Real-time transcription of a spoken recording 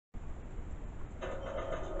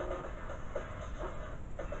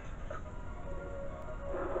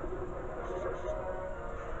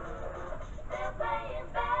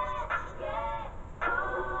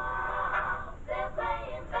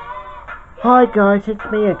Hi guys, it's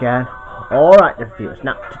me again. Alright then viewers,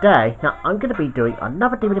 now today, I'm going to be doing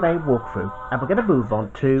another DVD walkthrough, and we're going to move on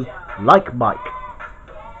to Like Mike.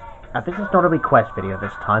 Now this is not a request video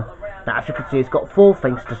this time. Now as you can see, it's got 4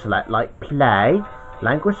 things to select, like play,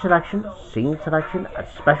 language selection, scene selection, and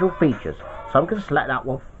special features. So I'm going to select that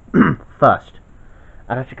one first.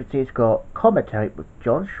 And as you can see, it's got commentary with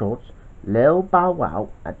John Schultz, Lil Bow Wow,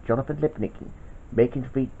 and Jonathan Lipnicki, making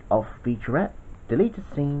of featurette, deleted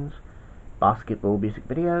scenes, basketball music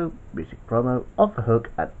video, music promo, off the hook,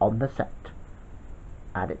 and on the set.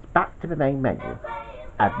 And it's back to the main menu.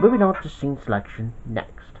 And moving on to scene selection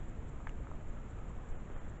next.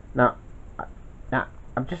 Now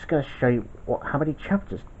I'm just going to show you how many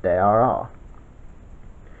chapters there are.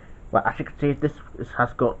 Well, as you can see, this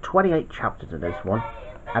has got 28 chapters in this one.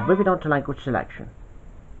 And moving on to language selection.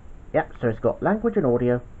 Yep, so it's got language and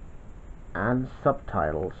audio and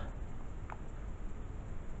subtitles.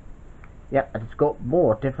 Yep, and it's got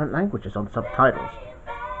more different languages on subtitles.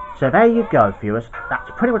 So there you go, viewers. That's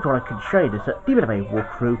pretty much what I can show you this DVD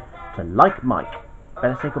walkthrough to Like Mike.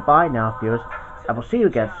 Better say goodbye now, viewers, and we'll see you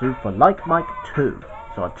again soon for Like Mike 2.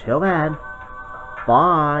 So until then,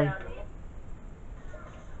 bye.